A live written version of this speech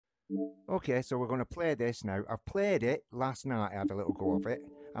Okay, so we're going to play this now. I've played it last night. I had a little go of it.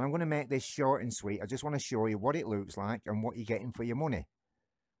 And I'm going to make this short and sweet. I just want to show you what it looks like and what you're getting for your money.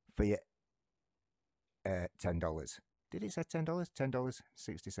 For your $10. Did it say $10?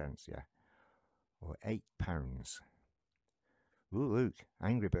 $10.60, yeah. Or £8. Ooh, look.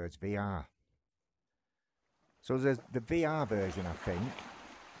 Angry Birds VR. So there's the VR version, I think.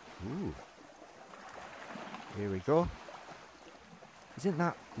 Ooh. Here we go. Isn't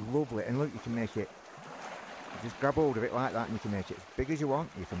that lovely? And look, you can make it, you just grab hold of it like that and you can make it as big as you want.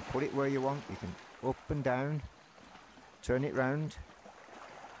 You can put it where you want. You can up and down, turn it round.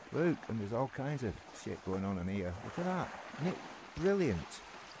 Look, and there's all kinds of shit going on in here. Look at that. Isn't it brilliant?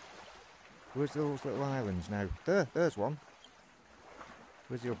 Where's those little islands now? There's one.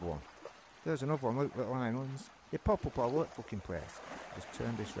 Where's the other one? There's another one. Look, little islands. They pop up all over the fucking place. Just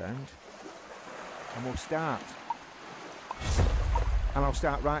turn this round. And we'll start. And I'll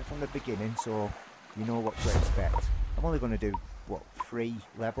start right from the beginning so you know what to expect. I'm only going to do, what, 3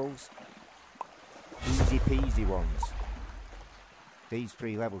 levels? Easy peasy ones. These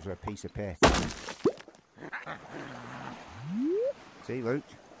 3 levels are a piece of piss. See, Luke?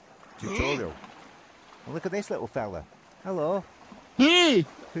 Tutorial. And look at this little fella. Hello. Hey!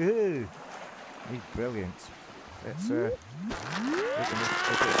 He's brilliant. Let's look at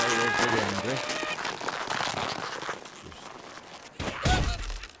this. Really angry.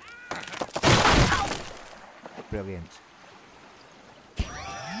 Brilliant.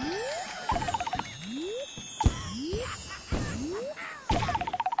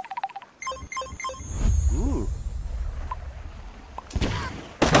 Ooh.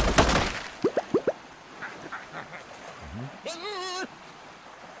 I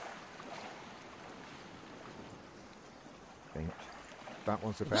think that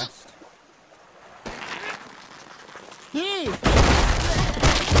one's the best. Hey!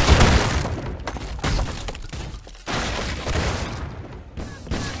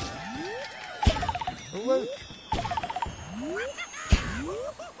 Oh, look!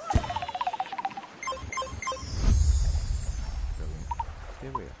 Brilliant.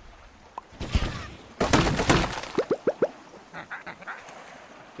 Here we are.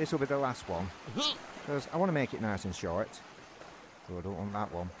 This will be the last one, because I want to make it nice and short, so I don't want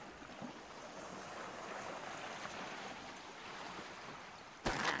that one.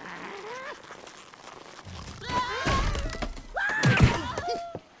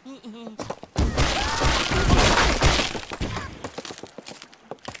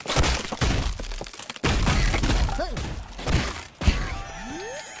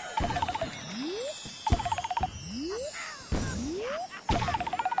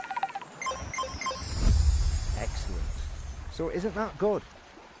 So isn't that good?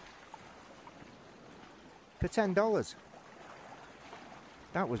 For $10.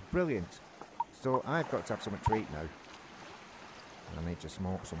 That was brilliant. So I've got to have something to eat now. And I need to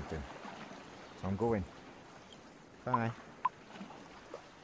smoke something. So I'm going. Bye.